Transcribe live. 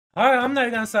Hi, I'm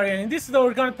nodejs, and in this video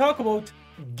we're going to talk about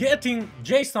getting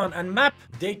JSON and map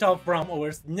data from our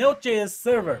nodejs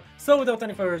server. So without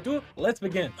any further ado, let's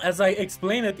begin. As I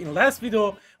explained it in last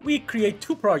video, we create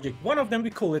two projects. One of them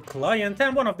we call it client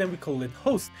and one of them we call it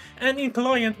host. And in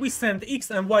client we send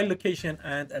X and Y location,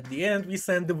 and at the end we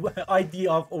send the ID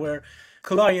of our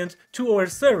client to our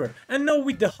server. And now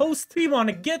with the host we want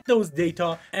to get those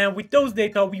data, and with those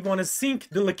data we want to sync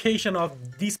the location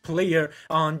of this player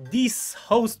on this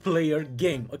host player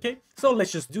game. Okay, so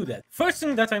let's just do that. First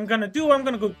thing that I'm gonna do, I'm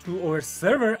gonna go to our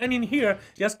server, and in here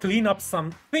just clean up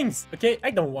some things. Okay,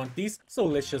 I don't want this, so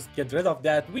let's just get rid of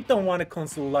that. We don't want to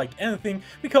console like anything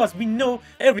because we know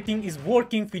everything is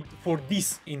working for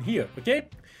this in here. Okay,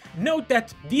 note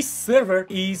that this server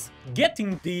is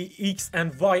getting the X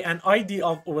and Y and ID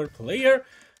of our player.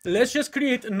 Let's just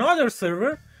create another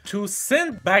server to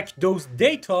send back those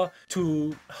data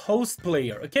to host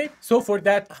player. Okay, so for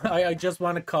that I just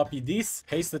want to copy this,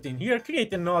 paste it in here,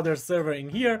 create another server in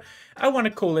here. I want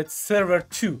to call it server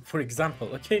 2 for example.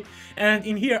 Okay, and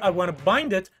in here I want to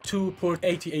bind it to port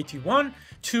 8081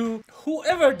 to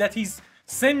whoever that is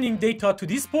sending data to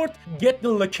this port, get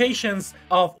the locations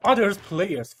of other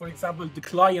players, for example the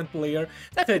client player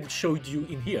that I showed you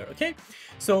in here. Okay,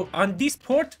 so on this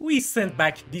port we send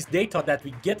back this data that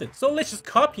we get it. So let's just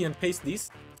copy and paste this,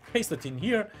 paste it in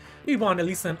here. We want to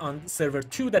listen on server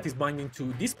 2 that is binding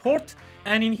to this port,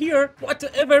 and in here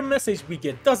whatever message we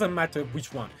get, doesn't matter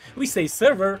which one, we say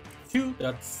server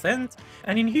 2.send,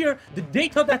 and in here the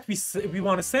data that we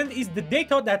want to send is the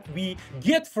data that we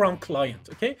get from client.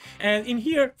 Okay, and in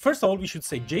here first of all we should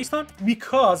say JSON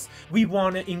because we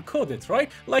want to encode it,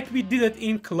 right, like we did it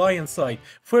in client side.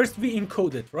 First we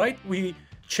encode it, right, we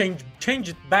change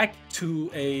it back to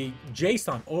a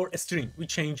JSON or a string. We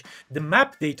change the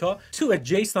map data to a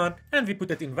JSON and we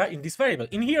put it in this variable.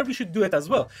 In here we should do it as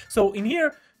well. So in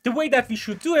here the way that we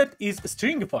should do it is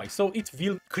stringify. So it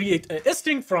will create a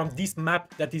string from this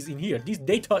map that is in here. This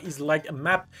data is like a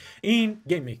map in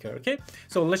gamemaker. Okay,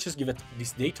 so let's just give it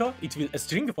this data. It will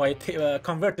stringify it,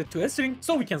 convert it to a string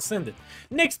so we can send it.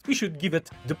 Next we should give it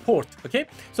the port. Okay,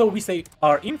 so we say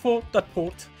our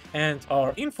info.port and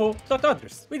our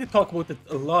info.address. We did talk about it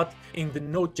a lot in the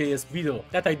Node.js video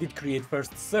that I did create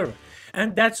first server.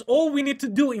 And that's all we need to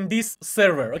do in this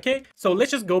server. Okay, so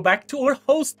let's just go back to our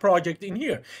host project in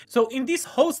here. So in this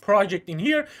host project in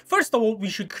here, first of all we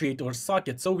should create our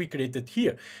socket, so we create it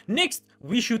here. Next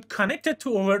we should connect it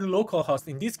to our local host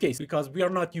in this case because we are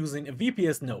not using a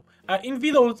VPS now. In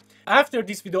videos after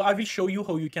this video I will show you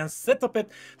how you can set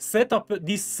up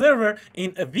this server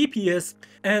in a VPS,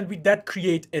 and with that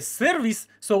create a service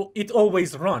so it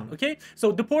always run. Okay,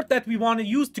 so the port that we want to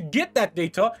use to get that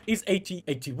data is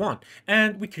 8081,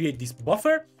 and we create this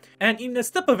buffer, and in a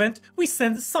step event we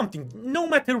send something. No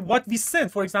matter what we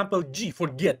send, for example G for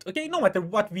get. Okay, no matter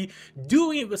what we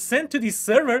do send to this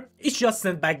server, it's just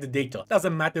send back the data,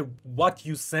 doesn't matter what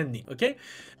you sending. Okay,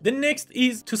 the next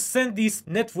is to send this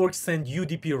network send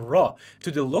UDP raw to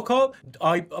the local.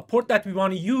 A port that we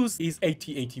want to use is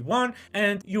 8081,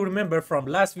 and you remember from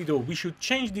last video we should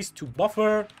change this to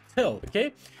buffer tell.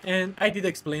 Okay, and I did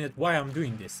explain it why I'm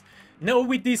doing this. Now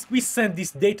with this we send this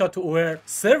data to our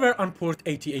server on port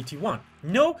 8081.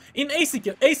 Now in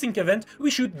async event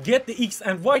we should get the X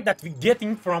and Y that we're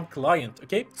getting from client.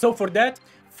 Okay, so for that,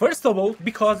 first of all,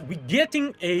 because we're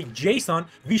getting a JSON,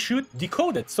 we should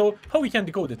decode it. So how we can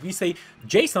decode it? We say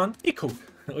JSON decode.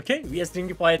 Okay, we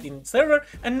stringify it in server,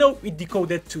 and now we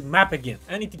decode it to map again,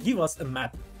 and it gives us a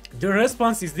map. The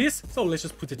response is this, so let's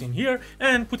just put it in here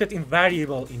and put it in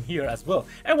variable in here as well.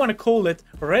 I want to call it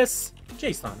res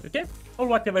JSON, okay, or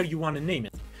whatever you want to name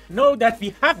it. Now that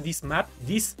we have this map,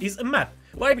 this is a map.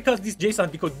 Why? Because this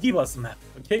JSON decode give us a map.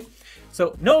 Okay,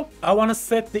 so now I want to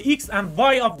set the X and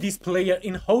Y of this player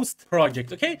in host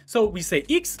project. Okay, so we say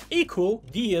X equal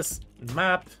ds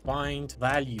map find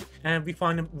value, and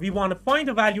we want to find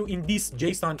a value in this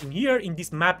JSON in here, in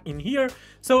this map in here.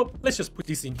 So let's just put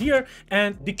this in here,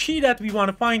 and the key that we want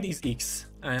to find is X.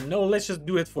 And now let's just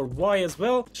do it for Y as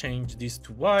well. Change this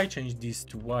to Y, change this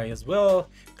to Y as well.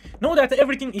 Now that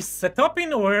everything is set up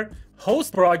in our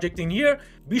host project in here,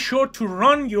 be sure to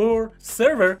run your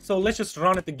server. So let's just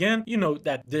run it again. You know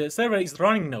that the server is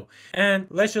running now, and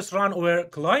let's just run our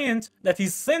client that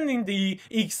is sending the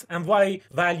X and Y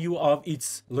value of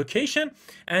its location.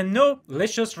 And now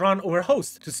let's just run our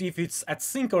host to see if it's at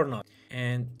sync or not.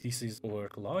 And this is our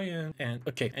client, and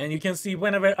okay, and you can see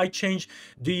whenever I change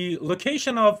the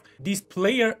location of this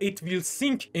player, it will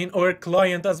sync in our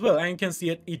client as well, and you can see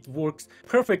it works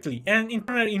perfectly. And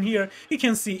in here you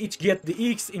can see it get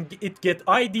the X, it get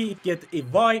ID, it get a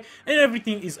Y, and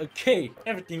everything is okay.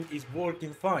 Everything is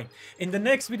working fine. In the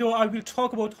next video, I will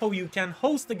talk about how you can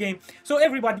host the game so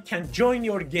everybody can join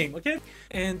your game, okay?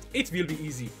 And it will be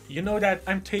easy. You know that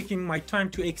I'm taking my time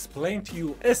to explain to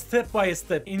you step by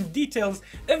step in details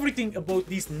everything about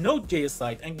this nodejs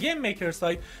site and gamemaker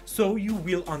site, so you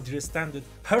will understand it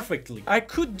perfectly. I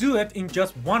could do it in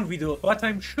just one video, but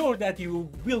I'm sure that you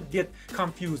will get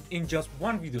confused in just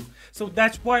one video. So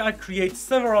that's why I create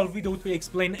several videos to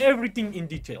explain everything in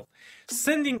detail.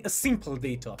 Sending a simple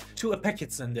data to a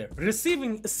packet sender,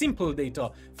 receiving a simple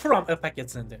data from a packet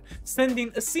sender,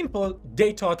 sending a simple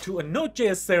data to a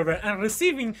nodejs server, and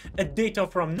receiving a data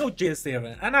from nodejs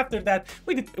server. And after that,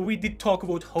 we did talk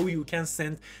about how you can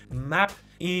send map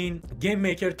in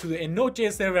gamemaker to a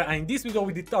nodejs server, and in this video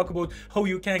we did talk about how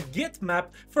you can get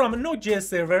map from a nodejs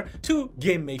server to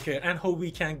gamemaker and how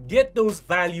we can get those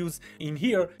values in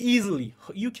here easily.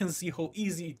 You can see how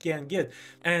easy it can get,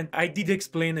 and I did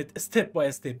explain it step by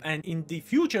step, and in the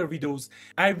future videos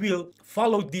I will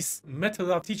follow this method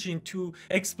of teaching to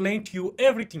explain to you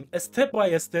everything step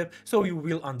by step, so you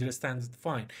will understand it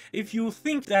fine. If you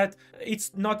think that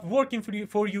it's not working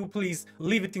for you, please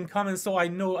leave it in comments so I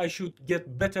know I should get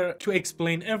better to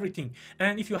explain everything.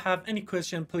 And if you have any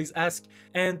question, please ask,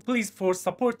 and please, for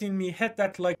supporting me, hit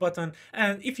that like button,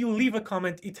 and if you leave a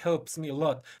comment, it helps me a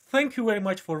lot. Thank you very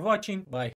much for watching. Bye.